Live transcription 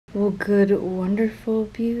Well, good, wonderful,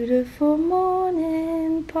 beautiful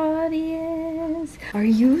morning, audience. Are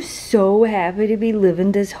you so happy to be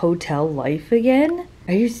living this hotel life again?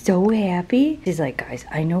 Are you so happy? She's like, guys,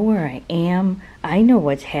 I know where I am. I know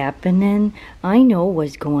what's happening. I know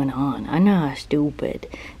what's going on. I'm not stupid.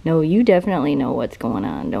 No, you definitely know what's going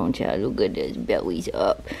on, don't you? Look at this, belly's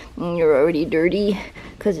up. You're already dirty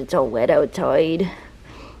because it's all wet outside.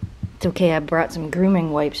 It's okay, I brought some grooming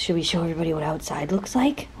wipes. Should we show everybody what outside looks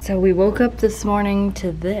like? So we woke up this morning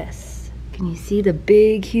to this. Can you see the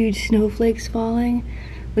big, huge snowflakes falling?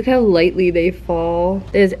 Look how lightly they fall.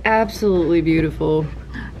 It is absolutely beautiful.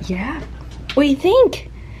 Yeah. What do you think?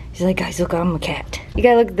 She's like, guys, look, I'm a cat. You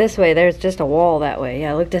gotta look this way. There's just a wall that way.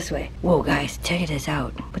 Yeah, look this way. Whoa, guys, check this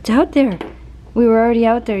out. What's out there? We were already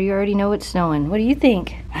out there. You already know it's snowing. What do you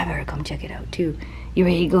think? I better come check it out, too. You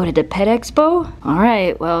ready to go to the Pet Expo? All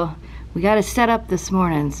right, well, we got to set up this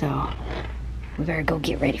morning, so we better go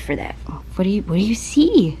get ready for that. What do you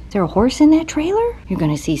see? Is there a horse in that trailer? You're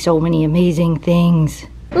gonna see so many amazing things.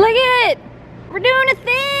 Look at it! We're doing a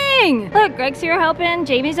thing! Look, Greg's here helping.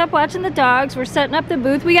 Jamie's up watching the dogs. We're setting up the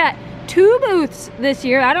booth. We got 2 booths this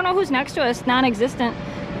year. I don't know who's next to us, non-existent.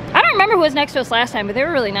 I don't remember who was next to us last time, but they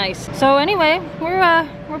were really nice. So anyway,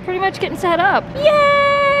 we're pretty much getting set up.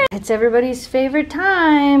 Yay! It's everybody's favorite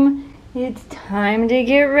time. It's time to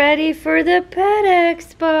get ready for the Pet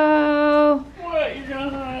Expo. What? You're gonna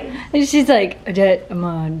hide? And she's like, Dad, come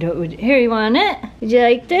on, here, you want it? Would you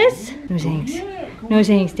like this? No thanks. Yeah, No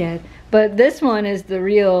thanks, Dad. But this one is the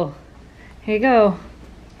real. Here you go.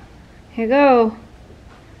 Here you go.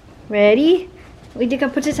 Ready? We gotta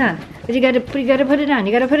put this on. You gotta put it on.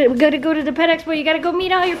 You gotta put it. We gotta go to the Pet Expo. You gotta go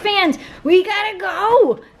meet all your fans. We gotta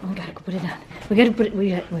go. We gotta go put it on. We gotta put it.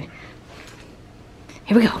 Wait.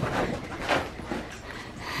 Here we go.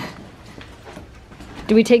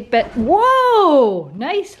 Do we take bet? Whoa!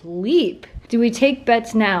 Nice leap. Do we take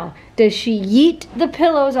bets now? Does she yeet the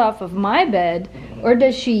pillows off of my bed, or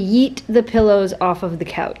does she yeet the pillows off of the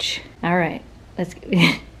couch? All right, let's.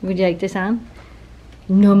 Would you like this on?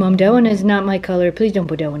 No, Mom, that one is not my color. Please don't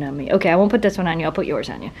put that one on me. Okay, I won't put this one on you. I'll put yours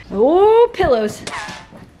on you. Oh, pillows.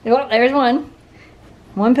 Oh, there's one.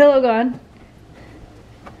 One pillow gone.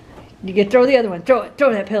 You can throw the other one. Throw it.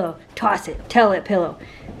 Throw that pillow. Toss it. Tell that pillow.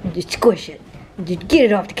 And just squish it. And just get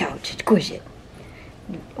it off the couch. Squish it.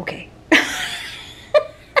 Okay.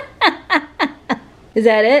 Is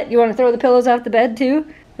that it? You want to throw the pillows off the bed too?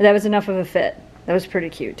 That was enough of a fit. That was pretty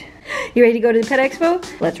cute. You ready to go to the Pet Expo?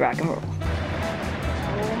 Let's rock and roll. Oh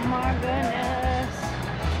my goodness.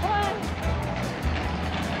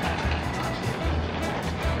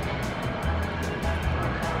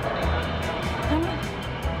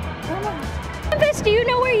 Come on. Memphis, do you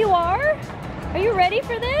know where you are? Are you ready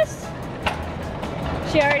for this?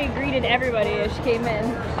 She already greeted everybody as she came in.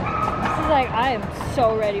 She's like, I am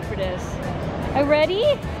so ready for this. Are you ready?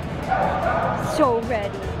 So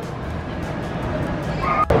ready.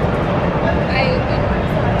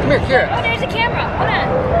 Come here, Kira. Oh, there's a camera. Hold on.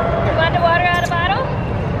 You want the water out of the bottle?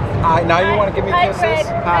 Now you want to give me Hi, kisses?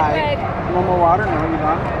 Greg. Hi, Greg. You want more water? No, you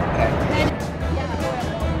don't? Okay.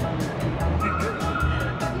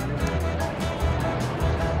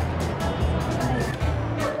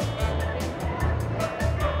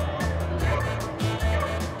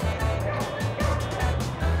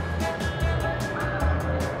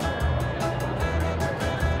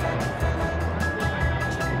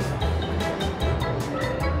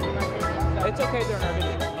 It's okay during our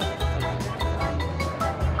video. You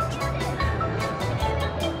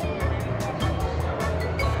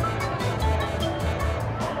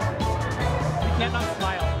can't not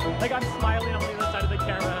smile. Like I'm smiling on the other side of the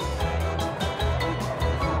camera.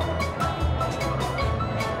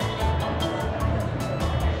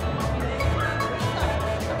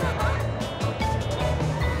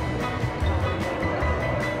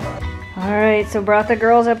 All right, so brought the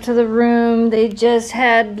girls up to the room. They just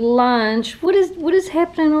had lunch. What is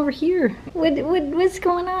happening over here? What's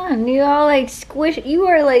going on? You all like squish? You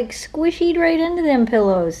are like squishied right into them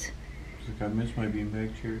pillows. Like I missed my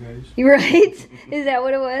beanbag chair, guys. You right? Is that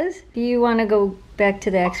what it was? Do you want to go back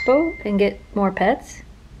to the expo and get more pets?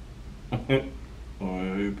 Oh,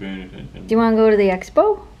 are you paying attention? Do you want to go to the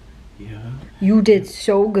expo? Yeah. You did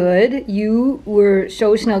so good. You were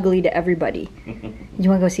so snuggly to everybody. You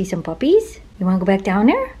want to go see some puppies? You want to go back down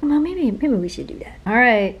there? Well, maybe we should do that. All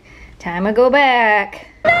right, time to go back.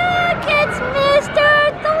 Look, it's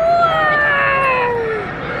Mr. Thor!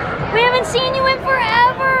 We haven't seen you in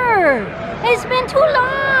forever. It's been too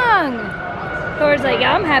long. Thor's like,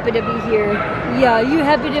 I'm happy to be here. Yeah, you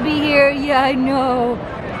happy to be here? Yeah, I know.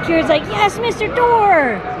 Kira's like, yes, Mr.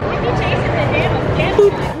 Thor. If you chasing the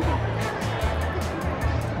damn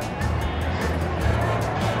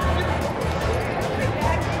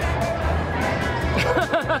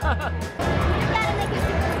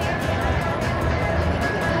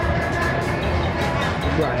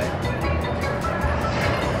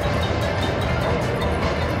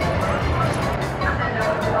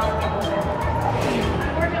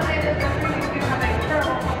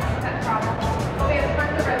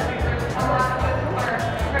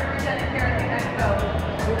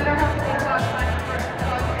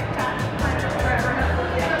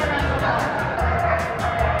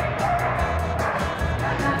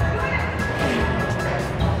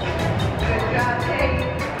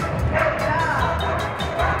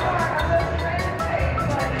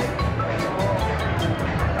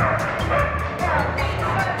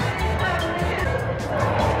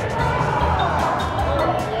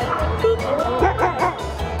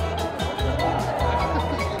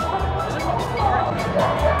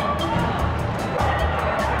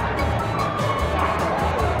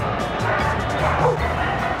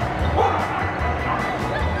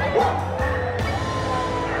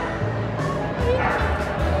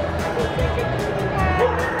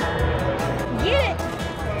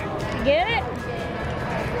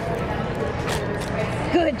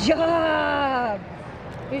job.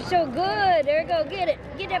 You're so good. There you go. Get it.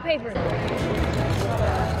 Get that paper.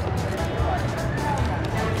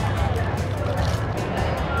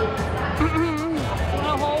 Want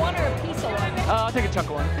a whole one or a piece of one? I'll take a chunk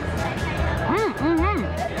of one.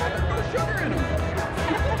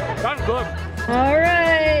 That's good. All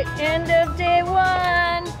right. End of day 1.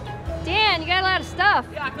 Dan, you got a lot of stuff.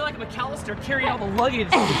 Yeah, I feel like McAllister carrying all the luggage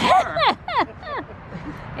to the car.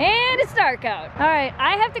 And it's dark out. All right,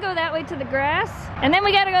 I have to go that way to the grass, and then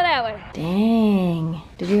we gotta go that way. Dang.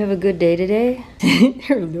 Did you have a good day today?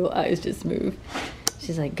 Her little eyes just move.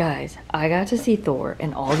 She's like, guys, I got to see Thor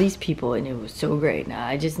and all these people, and it was so great. Now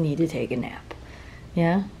I just need to take a nap.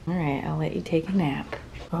 Yeah? All right, I'll let you take a nap.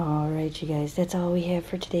 All right, you guys, that's all we have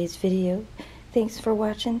for today's video. Thanks for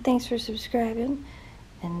watching. Thanks for subscribing.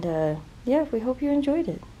 And yeah, we hope you enjoyed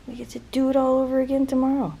it. We get to do it all over again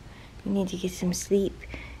tomorrow. You need to get some sleep.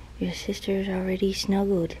 Your sister's already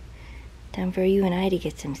snuggled. Time for you and I to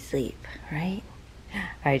get some sleep, right?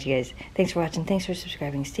 Alright, you guys. Thanks for watching. Thanks for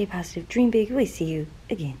subscribing. Stay positive. Dream big. We'll see you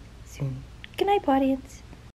again soon. Good night, audience.